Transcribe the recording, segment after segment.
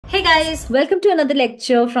Hey guys, welcome to another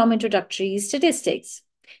lecture from Introductory Statistics.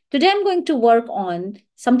 Today I'm going to work on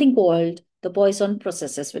something called the Poisson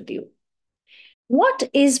processes with you. What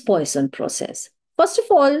is Poisson process? First of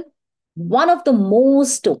all, one of the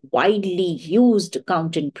most widely used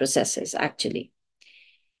counting processes actually.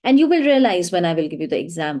 And you will realize when I will give you the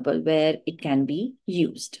example where it can be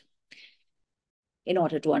used. In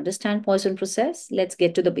order to understand Poisson process, let's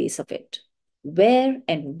get to the base of it. Where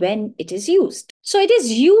and when it is used. So it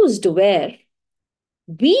is used where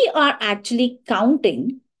we are actually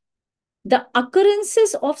counting the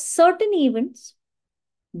occurrences of certain events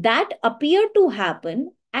that appear to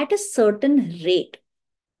happen at a certain rate.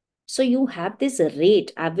 So you have this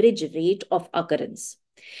rate, average rate of occurrence,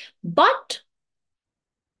 but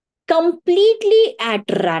completely at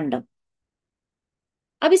random.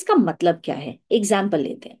 अब इसका मतलब क्या है? Example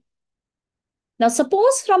लेते हैं. Now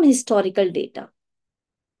suppose from historical data,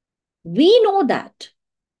 we know that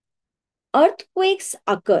earthquakes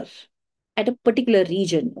occur at a particular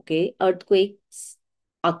region, okay? Earthquakes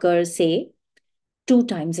occur, say, 2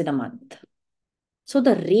 times in a month. So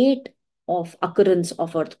the rate of occurrence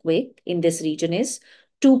of earthquake in this region is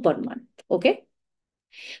 2 per month, okay?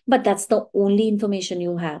 But that's the only information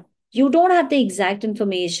you have. You don't have the exact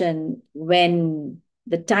information when,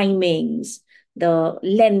 the timings, the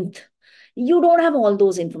length. You don't have all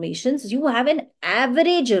those informations. You have an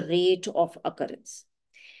average rate of occurrence.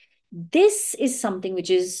 This is something which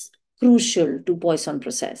is crucial to Poisson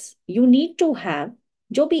process. You need to have,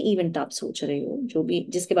 जो भी event आप सोच रहे हो, जो भी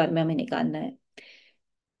जिसके बारे में हमें निकालना है,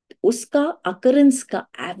 उसका अकरेंस का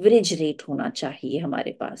एवरेज रेट होना चाहिए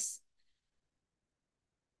हमारे पास.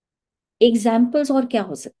 एग्जाम्पल्स और क्या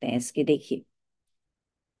हो सकते हैं इसके, देखिए.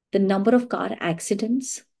 The number of car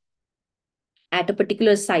accidents at a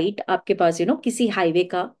particular site. आपके पास किसी हाईवे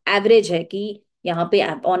का एवरेज है कि यहाँ पे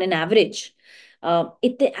ऑन एन एवरेज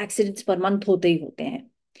इतने एक्सीडेंट्स पर मंथ होते ही होते हैं.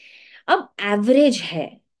 अब एवरेज है,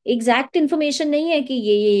 एग्जैक्ट इंफॉर्मेशन नहीं है कि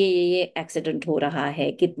ये एक्सीडेंट हो रहा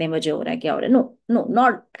है, कितने बजे हो रहा है, क्या हो रहा है. No no,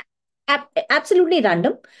 not absolutely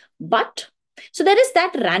random, but so there is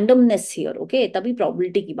that randomness here, okay? तभी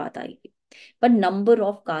probability की बात आएगी. but number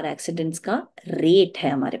of car accidents का rate है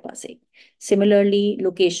हमारे पास एक. similarly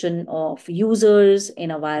location of users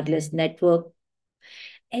in a wireless network.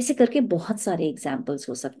 ऐसे करके बहुत सारे examples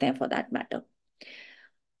हो सकते हैं for that matter.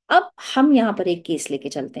 अब हम यहाँ पर एक केस लेके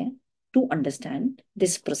चलते हैं to understand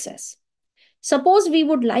this process. Suppose we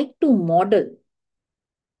would like to model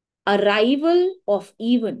arrival of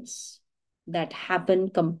events that happen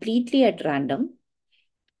completely at random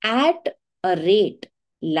at a rate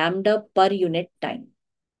lambda per unit time.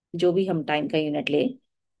 जो भी हम time का unit ले,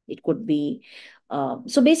 it could be.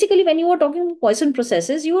 So basically when you are talking Poisson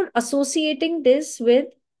processes, you are associating this with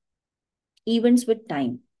events with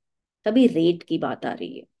time. तभी rate की बात आ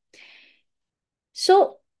रही है.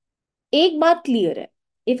 So एक बात clear है.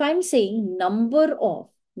 If I'm saying number of,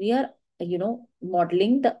 we are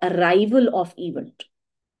modeling the arrival of event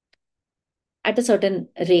at a certain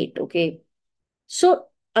rate, okay? So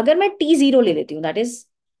अगर मैं t0 ले लेती हूँ, that is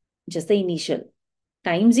just the initial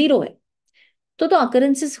time 0 है, तो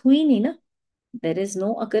occurrences हुई नहीं ना. There is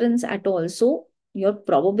no occurrence at all. So your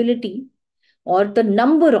probability or the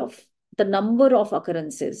number of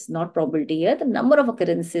occurrences, not probability here, the number of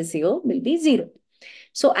occurrences here will be 0.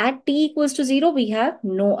 So at t equals to 0, we have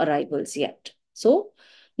no arrivals yet. So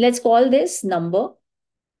let's call this number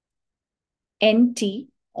nt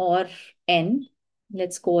or n.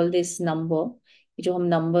 Let's call this number, जो हम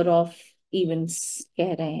number of events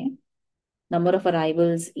कह रहे हैं, number of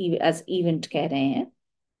arrivals as event कह रहे हैं,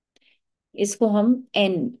 इसको हम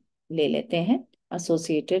n ले लेते हैं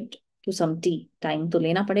associated to some t. Time तो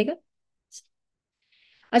लेना पड़ेगा.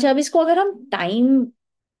 अच्छा, अब इसको अगर हम टाइम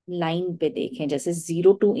लाइन पे देखें, जैसे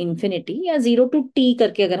 0 to infinity या 0 to t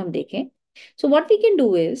करके अगर हम देखें, so what we can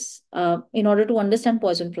do is, in order to understand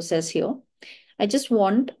Poisson process here, I just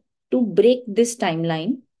want to break this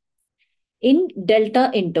timeline in delta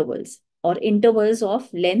intervals or intervals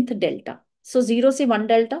of length delta. So 0 से 1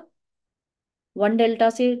 delta, 1 delta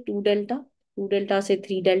से 2 delta, 2 delta से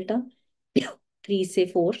 3 delta, 3 से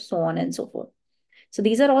 4, so on and so forth. So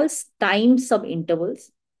these are all time sub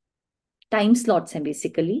intervals, time slots हैं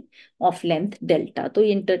basically of length delta. तो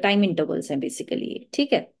ये time intervals हैं basically,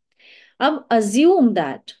 ठीक है. अब assume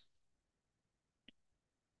that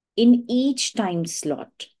in each time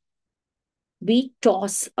slot we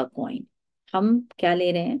toss a coin. हम क्या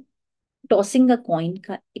ले रहे हैं? टॉसिंग अ कॉइन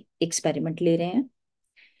का एक्सपेरिमेंट ले रहे हैं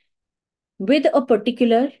with a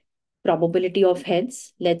particular probability of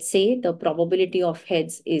heads. Let's say the probability of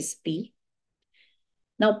heads is p.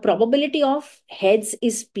 Now probability of heads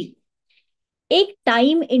is p. एक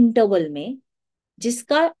टाइम इंटरवल में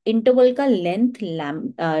जिसका इंटरवल का लेंथ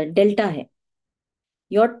डेल्टा है,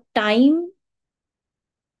 your time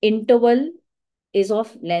interval is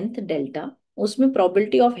of length delta, उसमें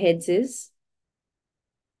probability of heads is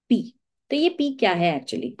P. तो ये P क्या है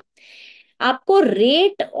एक्चुअली? आपको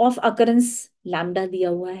रेट ऑफ अकरेंस लैम्डा दिया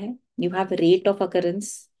हुआ है, you have rate of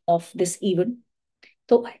occurrence of this event.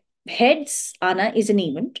 तो हेड्स आना इज एन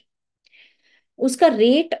इवेंट, उसका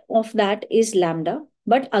rate of that is lambda.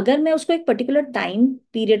 But अगर मैं उसको एक पर्टिकुलर टाइम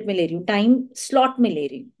पीरियड में ले रही हूँ, टाइम स्लॉट में ले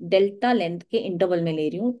रही हूँ, डेल्टा लेंथ के इंटरवल में ले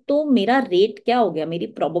रही हूँ, तो मेरा रेट क्या हो गया, मेरी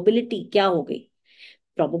प्रोबेबिलिटी क्या हो गई?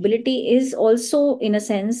 Probability is also in a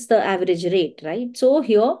sense the average rate, right? So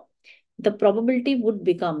here the probability would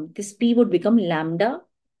become, this p would become lambda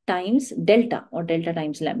times delta or delta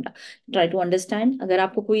times lambda. Try to understand, अगर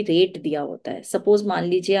आपको कोई rate दिया होता है, suppose मान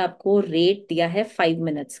लीजिए आपको rate दिया है 5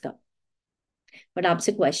 मिनट्स का, बट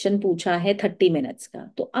आपसे क्वेश्चन पूछा है 30 मिनट्स का,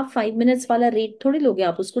 तो आप 5 मिनट्स वाला रेट थोड़ी लोगे,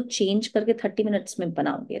 आप उसको चेंज करके 30 मिनट्स में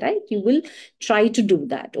बनाओगे, right? You will try to do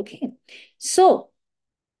that, okay? So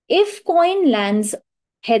if coin lands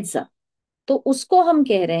heads up, तो उसको हम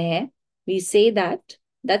कह रहे हैं, we say that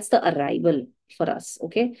that's the arrival for us,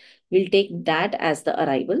 okay? Will take that as the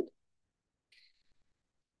arrival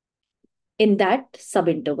in that सब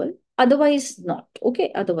interval, otherwise not, okay?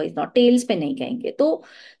 Otherwise not, tales पे नहीं कहेंगे। तो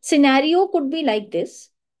scenario could be like this.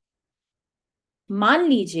 मान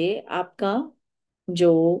लीजिए आपका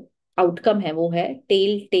जो आउटकम है वो है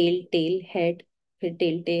टेल टेल टेल हेड, फिर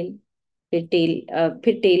टेल टेल, फिर टेल,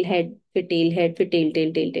 फिर टेल हेड, फिर टेल हेड, फिर टेल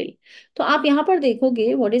टेल टेल टेल। तो आप यहाँ पर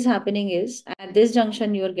देखोगे what is happening is at this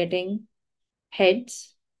junction you are getting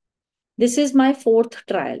heads, this is my fourth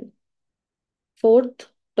trial, fourth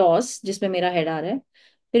toss जिसमें मेरा हेड आ रहा है,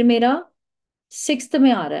 फिर मेरा सिक्स्थ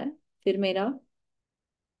में आ रहा है, फिर मेरा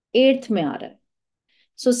एट्थ में आ रहा है।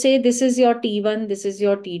 सो से this is your T1, this is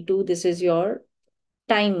your T2, this is your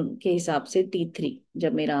time के हिसाब से T3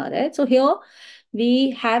 जब मेरा आ रहा है। So here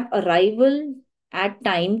we have arrival at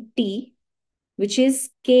time T which is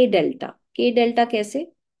K delta. K delta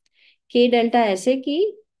कैसे? K डेल्टा ऐसे कि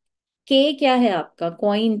K क्या है आपका?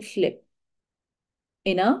 Coin flip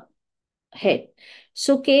in a head.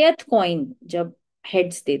 So kth coin जब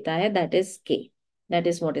हेड्स देता है, that is K, that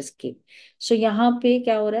is what is K। सो यहाँ पे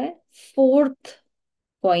क्या हो रहा है, फोर्थ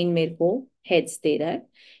कॉइन मेरे को हेड्स दे रहा है।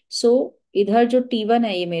 सो इधर जो T1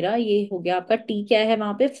 है ये मेरा, ये हो गया आपका T क्या है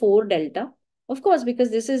वहां पे, 4 delta, of course because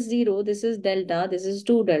this is 0, this is delta, this is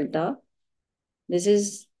 2 delta, this is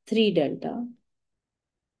 3 delta,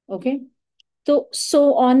 okay? तो so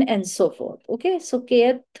on and so forth, okay? So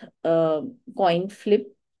kth coin flip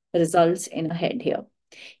results in a head here.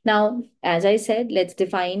 Now as I said, let's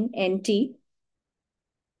define NT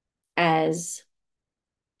as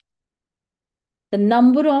the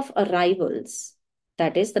number of arrivals,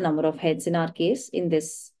 that is the number of heads in our case in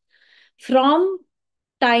this, from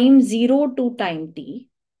time 0 to time t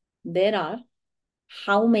there are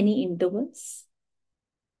how many intervals?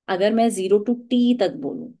 अगर मैं 0 to t तक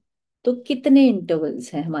बोलूं तो कितने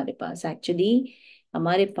intervals हैं हमारे पास? Actually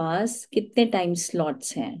हमारे पास कितने टाइम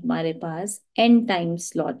स्लॉट्स हैं? हमारे पास n टाइम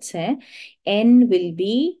स्लॉट्स हैं। n will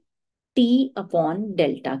be t upon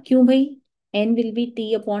delta. क्यों भाई n will be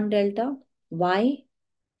t upon delta? Y?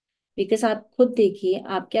 Because आप खुद देखिए,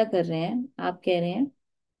 आप क्या कर रहे हैं, आप कह रहे हैं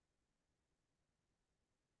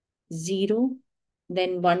 0,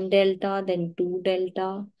 देन 1 डेल्टा, देन 2 डेल्टा,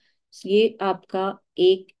 ये आपका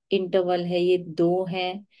एक इंटरवल है, ये दो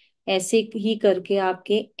है, ऐसे ही करके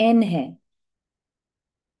आपके n है,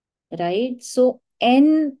 राइट? सो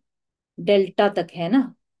n डेल्टा तक है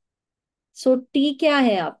ना। सो t क्या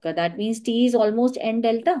है आपका? That means t is almost n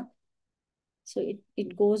delta. So it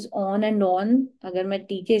it goes on and on. अगर मैं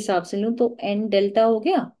t के हिसाब से लूं तो n डेल्टा हो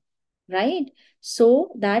गया, right?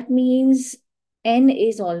 So that means n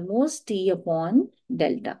is almost t upon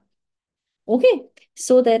delta. Okay,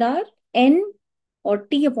 so there are n or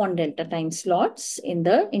t upon delta time slots in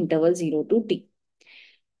the interval 0 to t.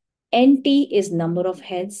 nt is number of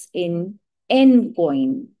heads in n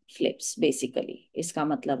coin flips basically. इसका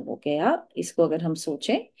मतलब हो गया, इसको अगर हम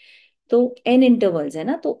सोचें तो n intervals है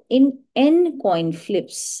ना, तो इन n coin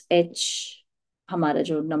flips h हमारा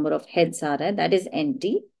जो नंबर ऑफ हेड्स आ रहा है दैट इज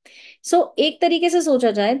nt. सो एक तरीके से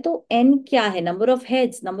सोचा जाए तो n क्या है? Number of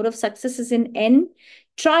heads, number of successes in n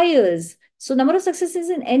trials. So number of successes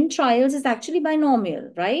in n trials is actually binomial,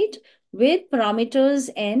 right? With parameters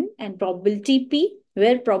n and probability p,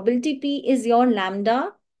 where probability p is your lambda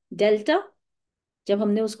delta. जब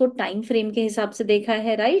हमने उसको time frame के हिसाब से देखा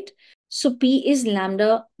है, right? So p is lambda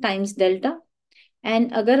times delta.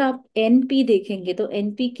 And अगर आप एन पी देखेंगे तो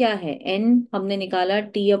एन पी क्या है? एन हमने निकाला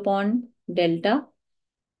T upon delta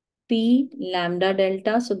P lambda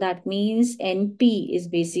delta. So that means NP is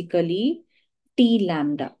basically T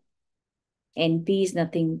lambda. NP is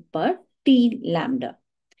nothing but T lambda.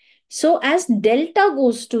 So as delta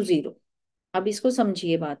goes to 0, अब इसको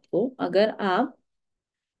समझिए बात को, अगर आप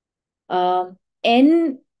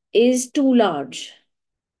n is too large,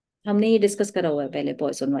 हमने ये डिस्कस करा हुआ है पहले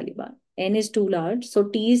पॉइसन वाली बात, n is too large, so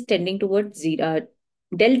t is tending towards 0,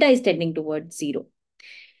 delta is tending towards 0,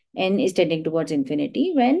 n is tending towards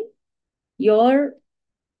infinity. When your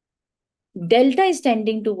delta is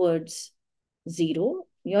tending towards 0,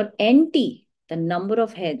 your nt, the number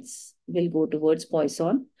of heads, will go towards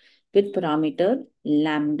Poisson with parameter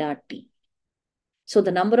lambda t. So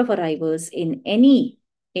the number of arrivals in any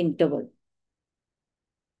interval,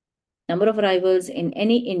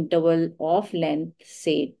 of length,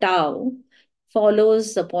 say tau,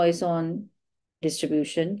 follows the Poisson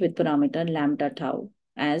distribution with parameter lambda tau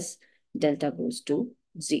as delta goes to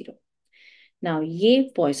 0. Now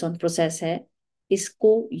ये Poisson process है,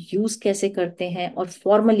 इसको use कैसे करते हैं और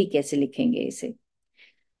formally कैसे लिखेंगे इसे.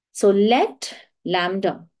 So let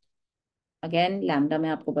lambda, again lambda मैं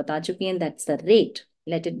आपको बता चुकी हूँ, that's the rate,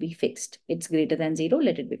 let it be fixed, it's greater than 0,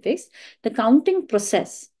 let it be fixed. The counting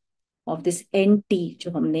process of this nt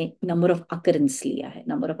जो हमने number of occurrence लिया है,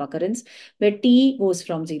 number of occurrence where t goes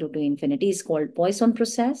from 0 to infinity, is called Poisson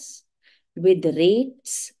process with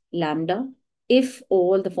rates lambda if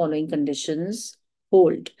all the following conditions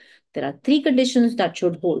hold. There are 3 conditions that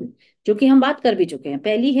should hold, जो कि हम बात कर भी चुके हैं.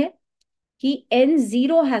 पहली है कि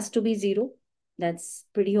n0 has to be 0, that's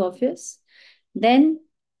pretty obvious. Then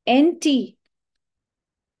nt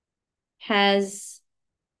has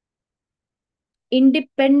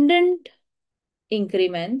independent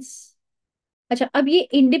increments. अच्छा, अब ये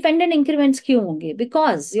इंडिपेंडेंट इंक्रीमेंट्स क्यों होंगे?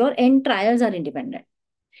 Because your N trials are independent.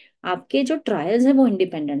 आपके जो ट्रायल्स है वो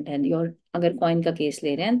इंडिपेंडेंट है. योर अगर कॉइन का केस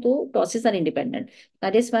ले रहे हैं तो tosses are independent.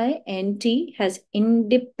 That is why n t has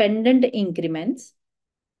independent increments.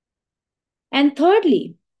 And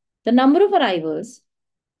thirdly, the number of arrivals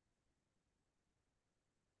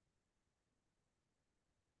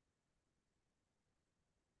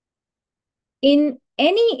in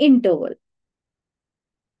any interval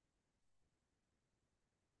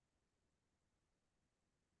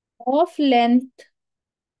of length,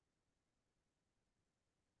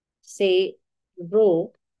 say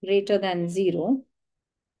rho greater than 0,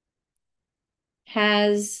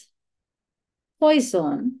 has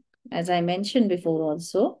Poisson, as I mentioned before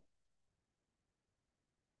also,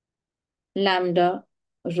 lambda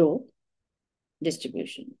rho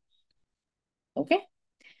distribution. Okay.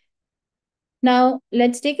 Now,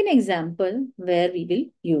 let's take an example where we will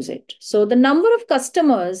use it. So the number of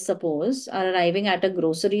customers, suppose, are arriving at a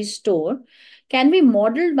grocery store can be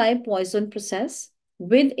modeled by Poisson process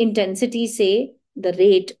with intensity, say the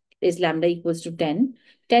rate is lambda equals to 10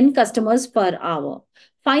 customers per hour.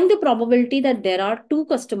 Find the probability that there are 2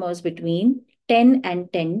 customers between 10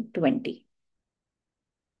 and 10:20.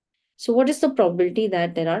 So what is the probability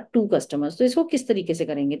that there are 2 customers? तो इसको किस तरीके से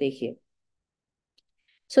करेंगे देखिए.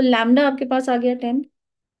 So lambda आपके पास आ गया 10.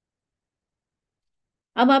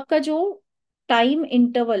 अब आपका जो टाइम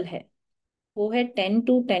इंटरवल है वो है 10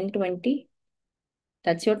 to 10:20.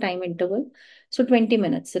 That's your time interval. So 20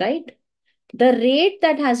 minutes, right? The rate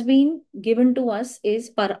that has been given to us is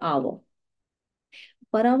per hour.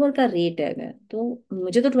 Per hour का रेट है अगर, तो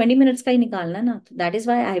मुझे तो 20 मिनट्स का ही निकालना है ना. That is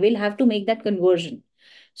why I will have to make that conversion.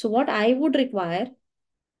 So what I would require,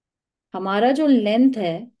 हमारा जो लेंथ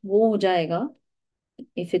है वो हो जाएगा,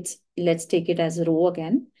 if it's, let's take it as a row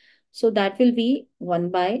again, so that will be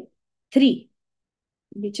 1/3,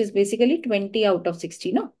 which is basically 20 out of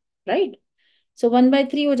 60, no, right? So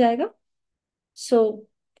 1/3 हो जाएगा. So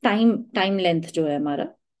time length जो है हमारा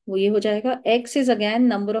वो ये हो जाएगा. X is again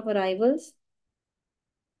number of arrivals.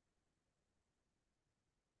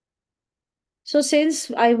 So since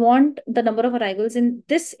I want the number of arrivals in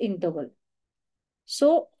this interval,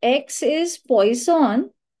 so X is Poisson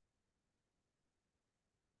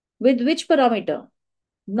with which parameter?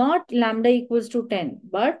 Not lambda equals to 10,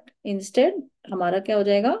 but instead हमारा क्या हो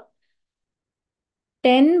जाएगा?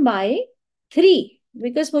 10/3,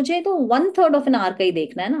 because मुझे तो 1/3 of an hour का ही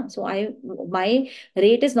देखना है ना. So my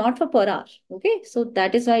rate is not for per hour. Okay, so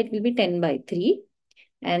that is why it will be 10/3,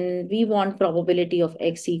 and we want probability of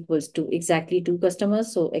X equals to exactly 2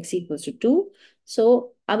 customers. So X equals to 2. So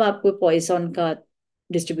अब आपको Poisson का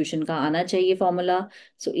distribution का आना चाहिए formula.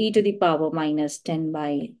 So e to the power minus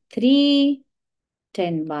 10/3,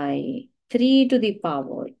 10/3 to the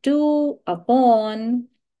power 2 upon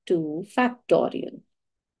 2 factorial.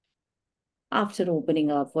 After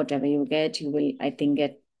opening up, whatever you get, you will, I think,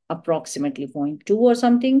 get approximately 0.2 or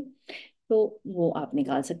something, तो वो आप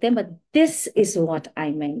निकाल सकते हैं. But this is what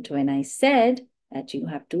I meant when I said that you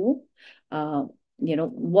have to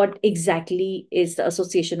what exactly is the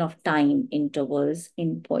association of time intervals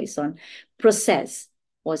in Poisson process.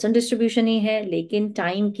 Poisson distribution ही है, लेकिन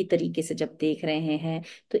time की तरीके से जब देख रहे हैं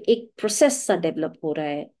तो एक प्रोसेस सा डेवलप हो रहा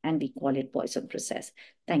है, and we call it Poisson process.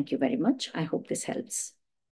 Thank you very much. I hope this helps.